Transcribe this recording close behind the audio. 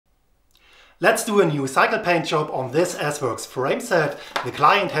Let's do a new cycle paint job on this S-Works frame set. The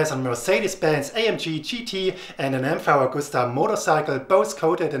client has a Mercedes Benz AMG GT and an MV Agusta motorcycle, both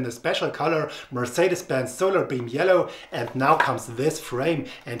coated in the special color Mercedes Benz Solarbeam yellow, and now comes this frame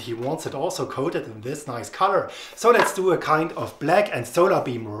and he wants it also coated in this nice color. So let's do a kind of black and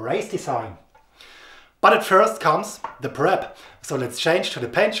Solarbeam race design. But at first comes the prep. So let's change to the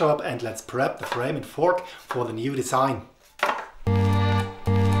paint job and let's prep the frame and fork for the new design.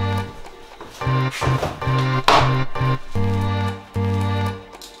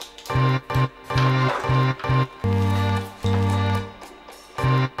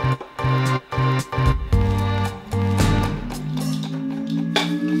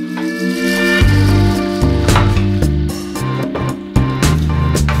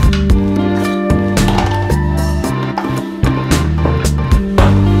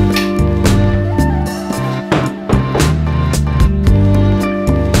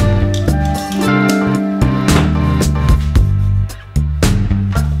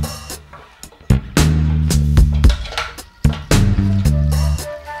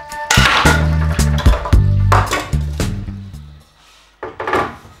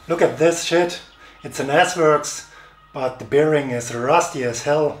 Look at this shit. It's an S-Works, but the bearing is rusty as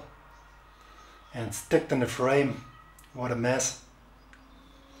hell and sticked in the frame. What a mess.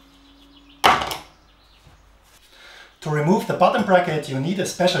 To remove the bottom bracket you need a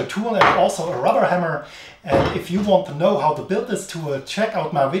special tool and also a rubber hammer. And if you want to know how to build this tool, check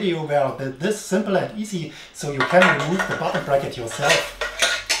out my video where I built this simple and easy so you can remove the bottom bracket yourself.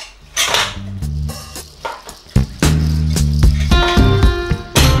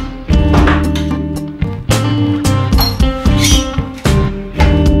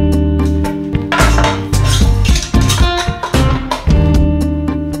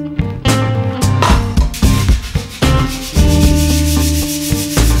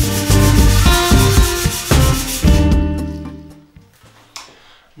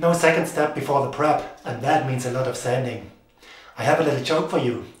 No second step before the prep, and that means a lot of sanding. I have a little joke for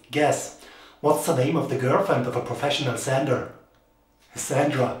you. Guess, what's the name of the girlfriend of a professional sander?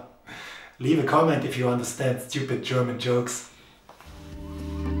 Sandra. Leave a comment if you understand stupid German jokes.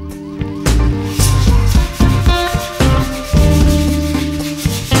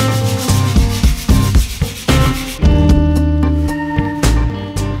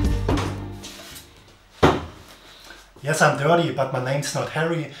 Yes, I'm dirty, but my name's not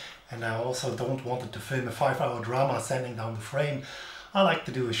Harry, and I also don't want to film a 5-hour drama sanding down the frame. I like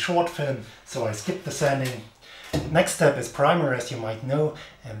to do a short film, so I skip the sanding. Next step is primer, as you might know,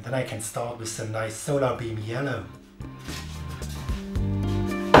 and then I can start with some nice Solarbeam yellow.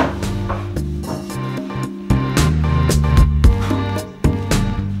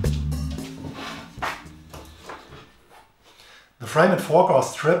 The frame and fork are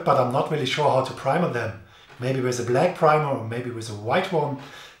stripped, but I'm not really sure how to primer them. Maybe with a black primer or maybe with a white one.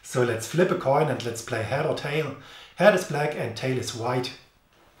 So let's flip a coin and let's play head or tail. Head is black and tail is white.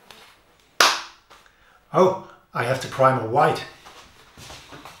 Oh, I have to primer white.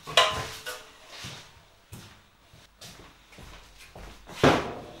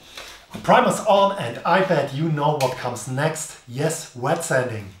 The primer's on and I bet you know what comes next. Yes, wet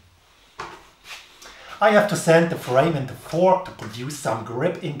sanding. I have to sand the frame and the fork to produce some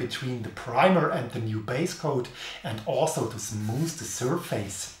grip in between the primer and the new base coat and also to smooth the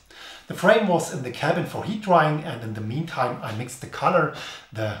surface. The frame was in the cabin for heat drying, and in the meantime I mixed the color,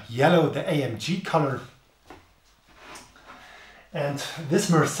 the yellow, the AMG color. And this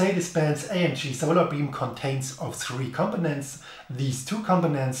Mercedes Benz AMG Solarbeam contains of 3 components. These 2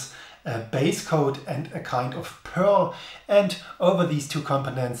 components, a base coat and a kind of pearl, and over these 2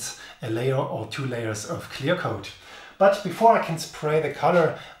 components a layer or 2 layers of clear coat. But before I can spray the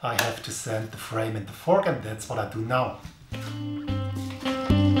color I have to sand the frame and the fork, and that's what I do now.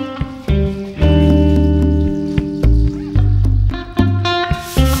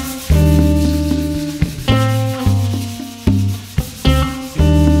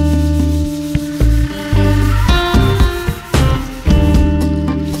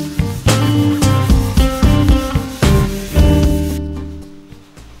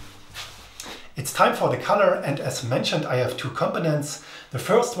 It's time for the color, and as mentioned I have 2 components. The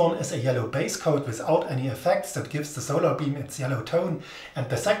first one is a yellow base coat without any effects that gives the Solarbeam its yellow tone, and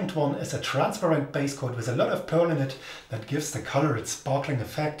the second one is a transparent base coat with a lot of pearl in it that gives the color its sparkling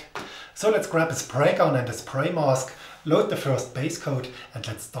effect. So let's grab a spray gun and a spray mask, load the first base coat, and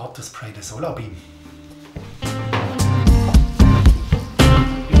let's start to spray the Solarbeam.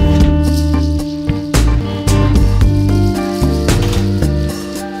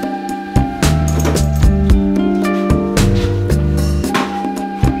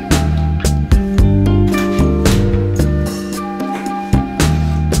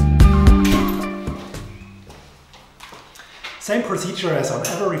 Same procedure as on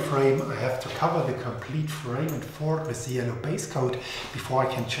every frame. I have to cover the complete frame and fork with the yellow base coat before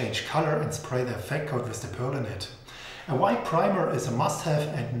I can change color and spray the effect coat with the permanent. A white primer is a must-have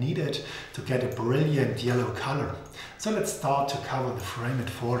and needed to get a brilliant yellow color. So let's start to cover the frame and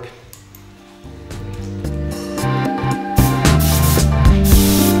fork.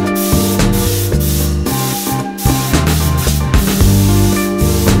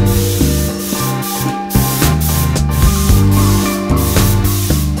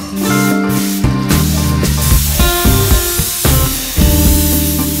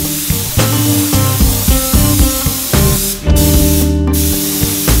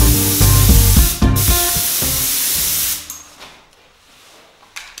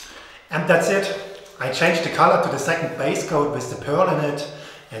 And that's it. I changed the color to the second base coat with the pearl in it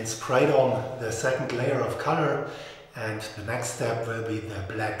and sprayed on the second layer of color. And the next step will be the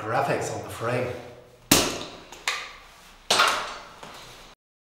black graphics on the frame.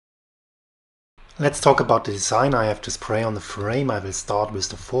 Let's talk about the design I have to spray on the frame. I will start with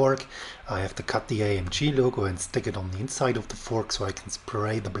the fork. I have to cut the AMG logo and stick it on the inside of the fork so I can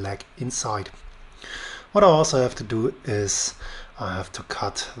spray the black inside. What I also have to do is I have to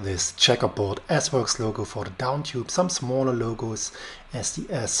cut this checkerboard S-Works logo for the down tube, some smaller logos as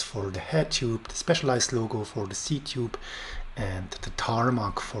the S for the head tube, the specialized logo for the seat tube and the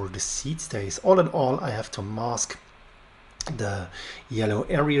tarmac for the seat stays. All in all, I have to mask the yellow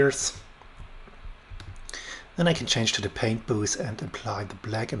areas. Then I can change to the paint booth and apply the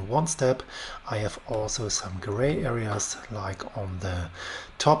black in one step. I have also some gray areas like on the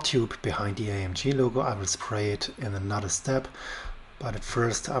top tube behind the AMG logo. I will spray it in another step, but at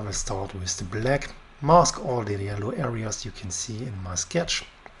first I will start with the black, mask all the yellow areas you can see in my sketch,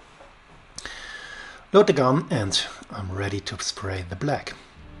 load the gun, and I'm ready to spray the black.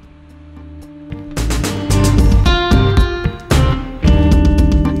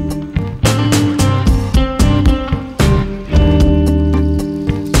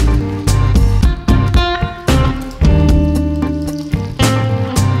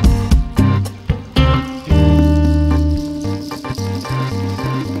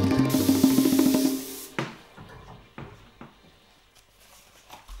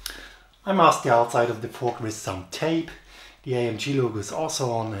 I masked the outside of the fork with some tape. The AMG logo is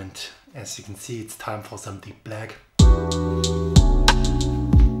also on, and as you can see, it's time for some deep black.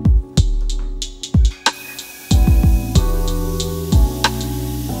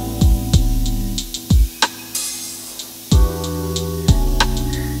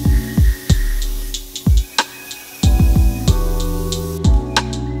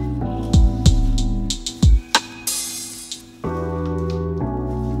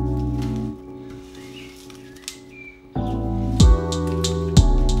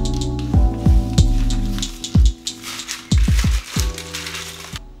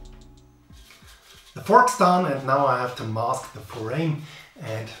 The fork's done, and now I have to mask the frame.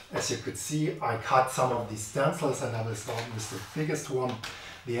 And as you could see, I cut some of these stencils, and I will start with the biggest one,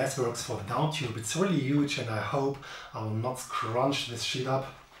 the S-Works for the down tube. It's really huge, and I hope I will not scrunch this sheet up.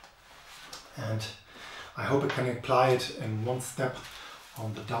 And I hope I can apply it in one step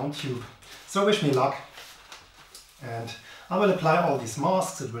on the down tube. So wish me luck. And I will apply all these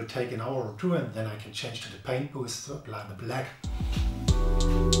masks. It will take an hour or two, and then I can change to the paint booth to apply the black.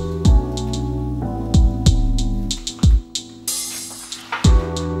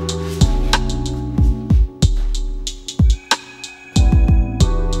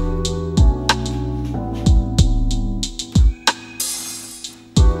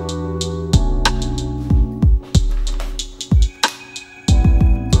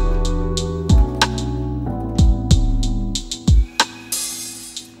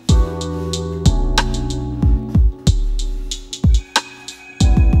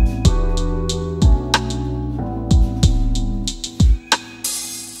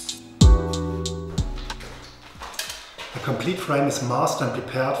 The complete frame is masked and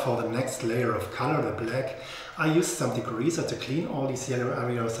prepared for the next layer of color, the black. I used some degreaser to clean all these yellow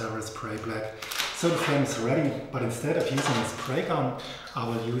areas. I will spray black. So the frame is ready, but instead of using a spray gun, I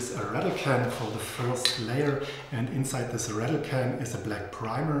will use a rattle can for the first layer, and inside this rattle can is a black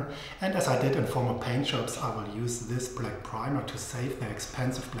primer. And as I did in former paint jobs, I will use this black primer to save the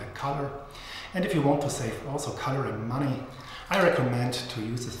expensive black color. And if you want to save also color and money, I recommend to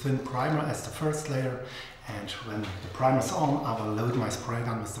use a thin primer as the first layer. And when the primer is on, I will load my spray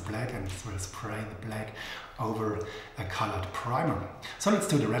gun with the black and will spray the black over a colored primer. So let's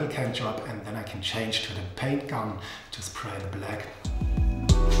do the rattle can job, and then I can change to the paint gun to spray the black.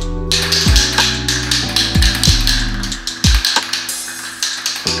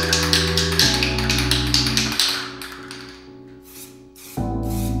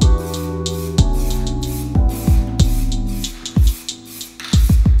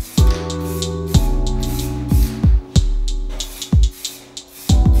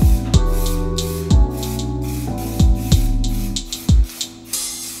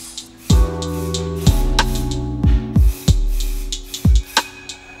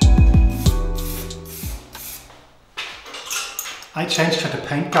 I changed to the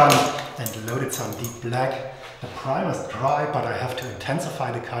paint gun and loaded some deep black. The primer is dry, but I have to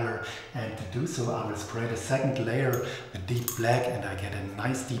intensify the color, and to do so I will spray the second layer with deep black, and I get a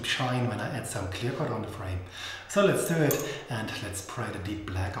nice deep shine when I add some clear coat on the frame. So let's do it, and let's spray the deep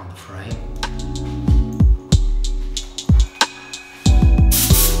black on the frame.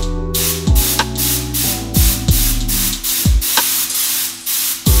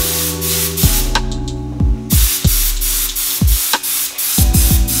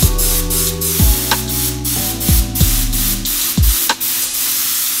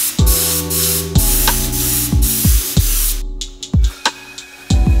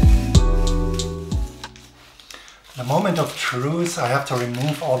 The moment of truth, I have to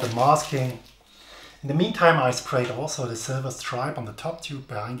remove all the masking. In the meantime, I sprayed also the silver stripe on the top tube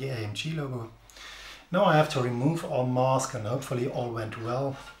behind the AMG logo. Now I have to remove all mask, and hopefully all went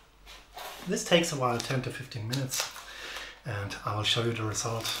well. This takes a while, 10 to 15 minutes, and I will show you the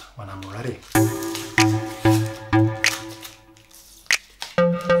result when I'm ready.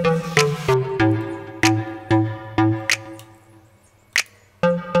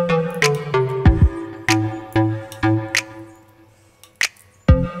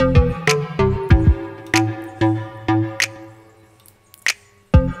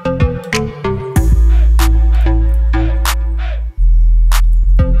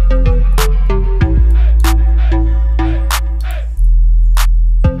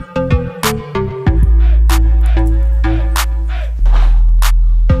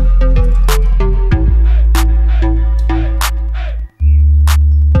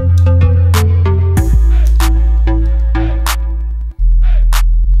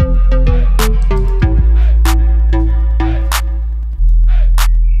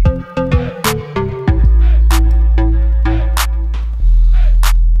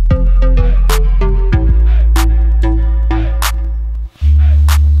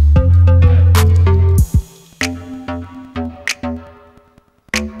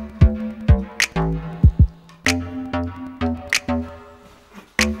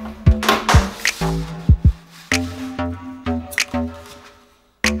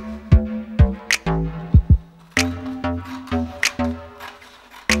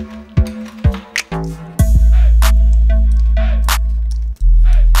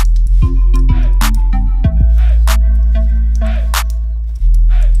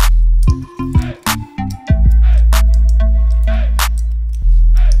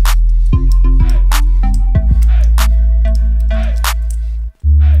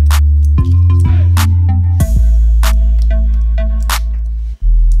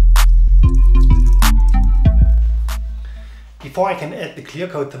 Before I can add the clear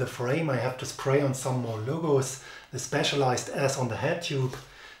coat to the frame, I have to spray on some more logos. The Specialized S on the head tube,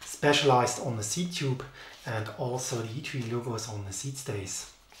 Specialized on the seat tube, and also the ETOE logos on the seat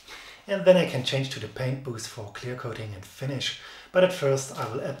stays. And then I can change to the paint booth for clear coating and finish. But at first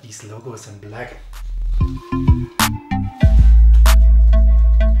I will add these logos in black.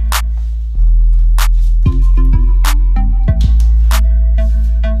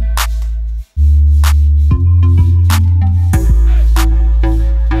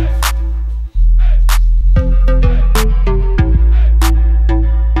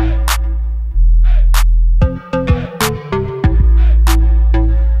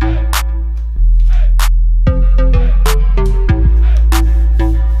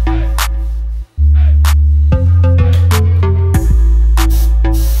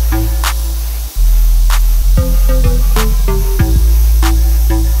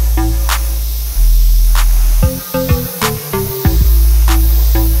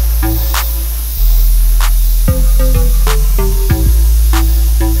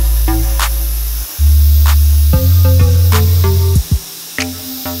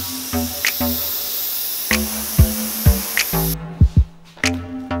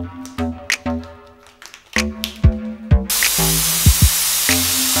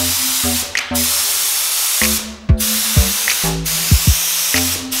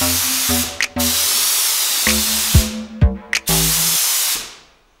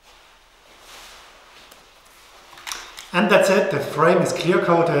 And that's it, the frame is clear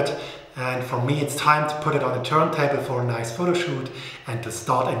coated, and for me it's time to put it on a turntable for a nice photo shoot and to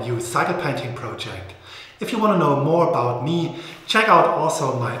start a new cycle painting project. If you want to know more about me, check out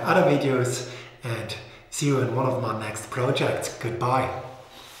also my other videos, and see you in one of my next projects. Goodbye.